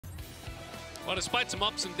Well, despite some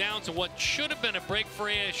ups and downs and what should have been a break for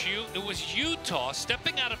ASU, it was Utah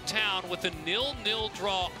stepping out of town with a 0-0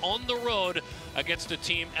 draw on the road against a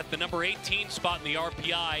team at the number 18 spot in the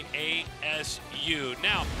RPI, ASU.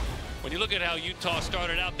 Now, when you look at how Utah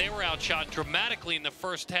started out, they were outshot dramatically in the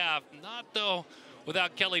first half. Not, though,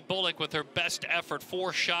 without Kelly Bullock with her best effort.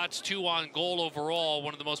 4 shots, 2 on goal overall.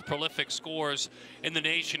 One of the most prolific scorers in the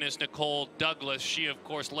nation is Nicole Douglas. She, of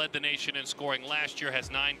course, led the nation in scoring last year,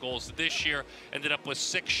 has 9 goals this year. Ended up with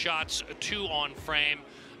 6 shots, 2 on frame.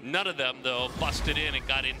 None of them, though, busted in and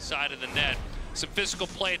got inside of the net. Some physical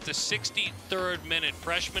play at the 63rd minute.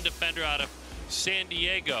 Freshman defender out of San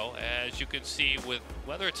Diego, as you can see, with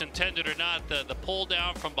whether it's intended or not, the pull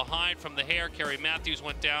down from behind from the hair. Carrie Matthews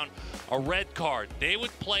went down, a red card. They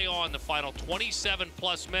would play on the final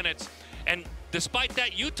 27+ minutes, and despite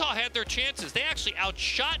that, Utah had their chances. They actually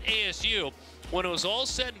outshot ASU when it was all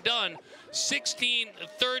said and done,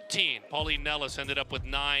 16-13. Pauline Nellis ended up with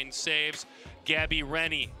 9 saves. Gabby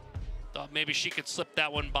Rennie thought maybe she could slip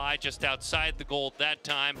that one by just outside the goal that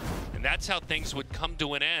time, and that's how things would come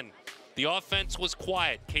to an end. The offense was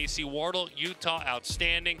quiet. Casey Wardle, Utah,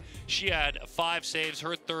 outstanding. She had 5 saves,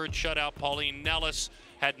 her 3rd shutout. Pauline Nellis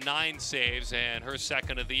had 9 saves, and her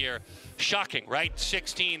 2nd of the year. Shocking, right?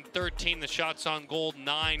 16-13, the shots on goal,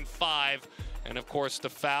 9-5. And, of course, the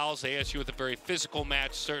fouls. ASU with a very physical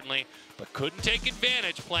match, certainly, but couldn't take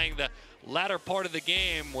advantage playing the latter part of the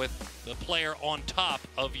game with the player on top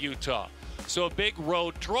of Utah. So a big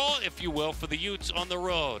road draw, if you will, for the Utes on the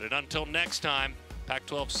road. And until next time,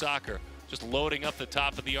 Pac-12 soccer just loading up the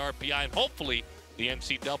top of the RPI and hopefully the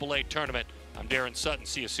NCAA tournament. I'm Darren Sutton.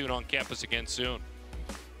 See you soon on campus again soon.